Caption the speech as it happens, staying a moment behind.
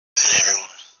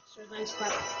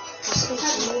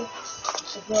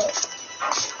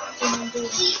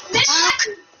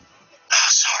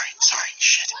Sorry,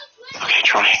 shit. Okay,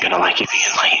 Troy ain't gonna like you being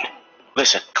late.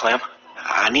 Listen, Clem,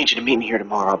 I need you to meet me here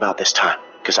tomorrow about this time,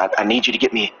 because I need you to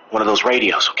get me one of those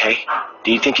radios, okay?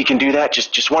 Do you think you can do that?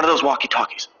 Just one of those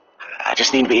walkie-talkies. I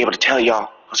just need to be able to tell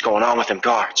y'all what's going on with them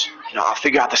guards. I'll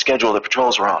figure out the schedule the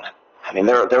patrols are on. I mean,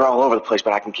 they're all over the place,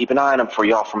 but I can keep an eye on them for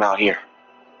y'all from out here.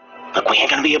 Look, we ain't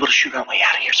gonna be able to shoot our way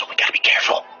out of here, so we gotta be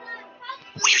careful.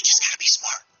 We just gotta be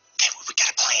smart. Okay, we got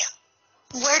a plan.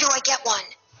 Where do I get one?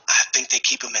 I think they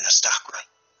keep them in the stock room.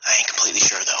 I ain't completely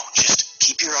sure, though. Just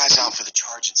keep your eyes out for the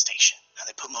charging station. Now,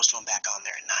 they put most of them back on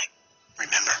there at night.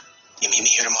 Remember, you meet me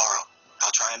here tomorrow.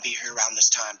 I'll try and be here around this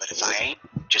time, but if I ain't,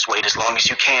 just wait as long as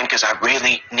you can, because I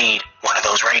really need one of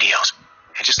those radios.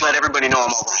 And just let everybody know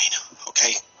I'm all right,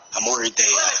 okay? I'm worried they,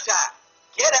 Clementine,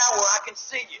 get out where I can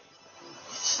see you.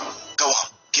 Go on,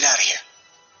 get out of here.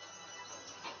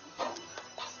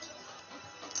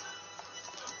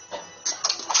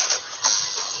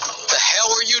 The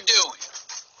hell are you doing?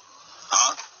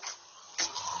 Huh?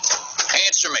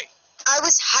 Answer me. I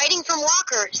was hiding from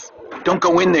walkers. Don't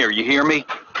go in there, you hear me?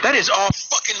 That is off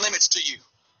fucking limits to you.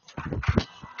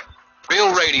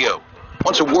 Bill Radio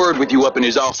wants a word with you up in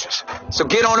his office. So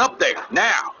get on up there,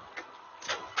 now.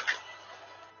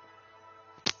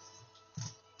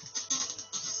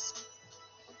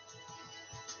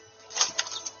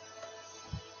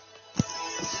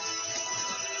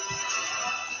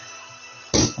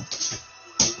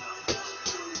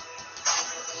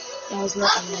 That was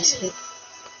not a nice hit.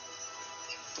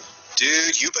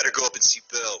 Dude, you better go up and see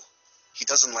Bill. He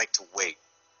doesn't like to wait.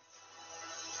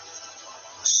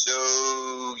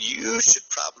 So, you should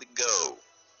probably go.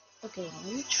 Okay,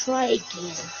 let me try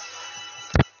again.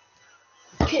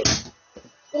 Okay.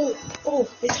 Oh,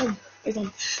 they come.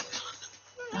 That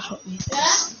helped me.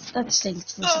 That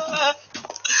stinks.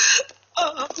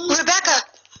 Rebecca!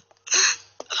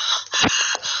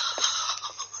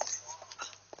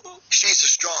 She's a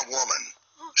strong woman,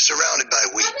 surrounded by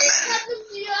weak men. I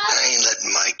ain't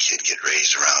letting my kid get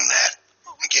raised around that.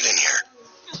 Get in here.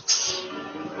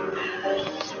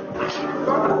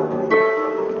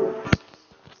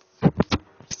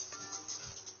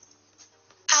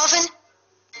 Alvin?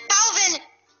 Alvin!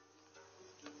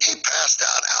 He passed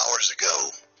out hours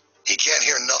ago. He can't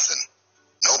hear nothing.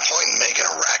 No point in making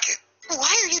a racket.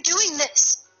 Why are you doing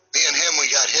this? Me and him, we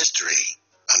got history.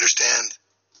 Understand?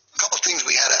 A couple things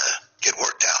we had to get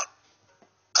worked out.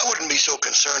 I wouldn't be so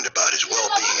concerned about his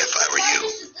well-being if I were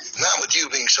you. Not with you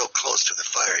being so close to the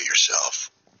fire yourself.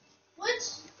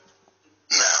 What?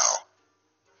 Now.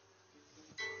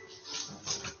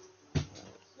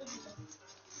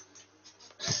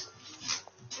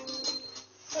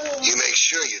 You make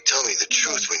sure you tell me the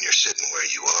truth when you're sitting where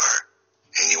you are.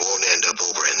 And you won't end up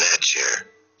over in that chair.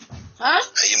 Huh?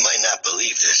 Now, you might not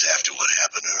believe this after what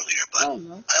happened earlier, but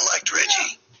I liked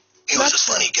Reggie. He was a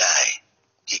funny guy.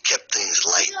 He kept things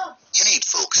light. You need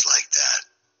folks like that.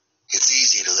 It's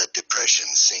easy to let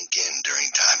depression sink in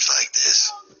during times like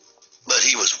this. But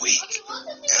he was weak.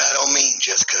 And I don't mean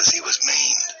just because he was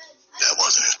maimed. That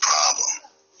wasn't his problem.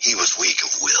 He was weak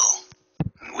of will.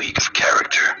 And weak of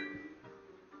character.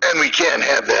 And we can't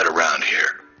have that around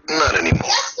here. Not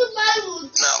anymore.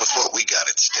 Not with what we got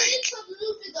at stake.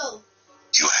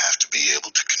 You have to be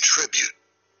able to contribute.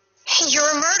 You're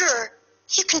a murderer.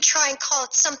 You can try and call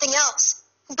it something else.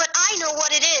 But I know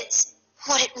what it is.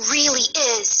 What it really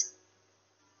is.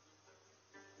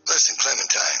 Listen,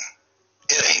 Clementine.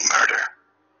 It ain't murder.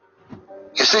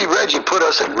 You see, Reggie put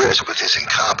us at risk with his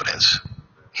incompetence.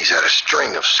 He's had a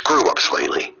string of screw-ups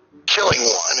lately. Killing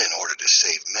one in order to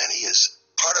save many is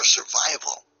part of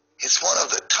survival. It's one of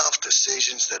the tough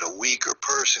decisions that a weaker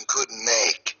person couldn't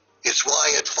make. It's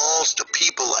why it falls to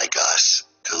people like us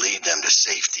to lead them to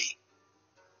safety.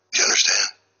 Do you understand?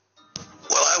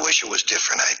 Well, I wish it was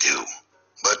different, I do.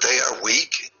 But they are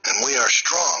weak, and we are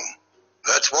strong.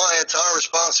 That's why it's our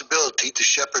responsibility to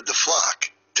shepherd the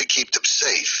flock, to keep them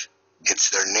safe. It's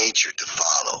their nature to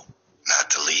follow, not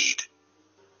to lead.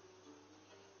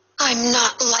 I'm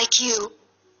not like you.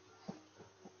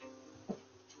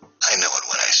 I know it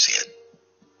when I see it.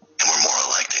 And we're more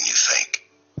alike than you think.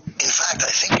 In fact,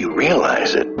 I think you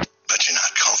realize it, but you're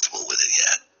not comfortable with it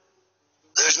yet.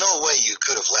 There's no way you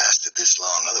could have lasted this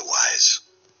long otherwise.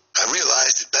 I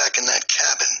realized it back in that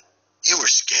cabin. You were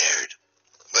scared,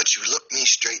 but you looked me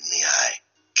straight in the eye,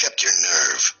 kept your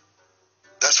nerve.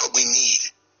 That's what we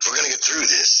need if we're going to get through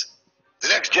this. The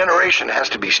next generation has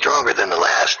to be stronger than the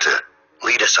last to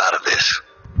lead us out of this.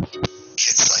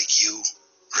 Kids like you,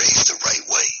 raised the right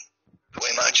way, the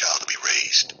way my child will be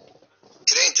raised.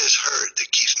 It ain't this herd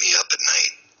that keeps me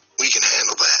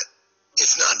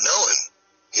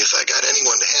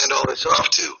it's off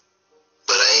to.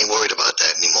 But I ain't worried about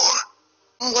that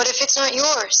anymore. What if it's not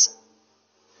yours?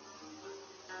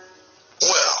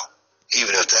 Well,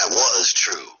 even if that was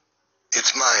true,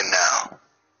 it's mine now.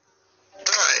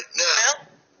 Alright, now. Bill,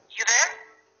 you there?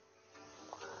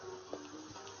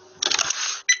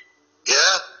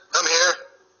 Yeah, I'm here.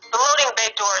 The loading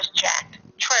bay door is jacked.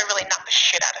 Troy really knocked the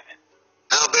shit out of it.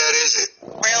 How bad is it?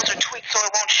 Rails are tweaked so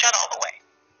it won't shut all the way.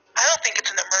 I don't think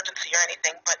it's an emergency or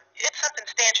anything, but it's something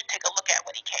Stan should take a look at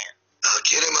when he can. I'll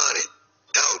get him on it.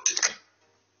 Don't.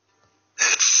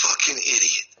 That fucking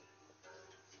idiot.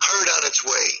 Heard on its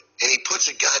way, and he puts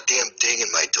a goddamn ding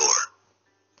in my door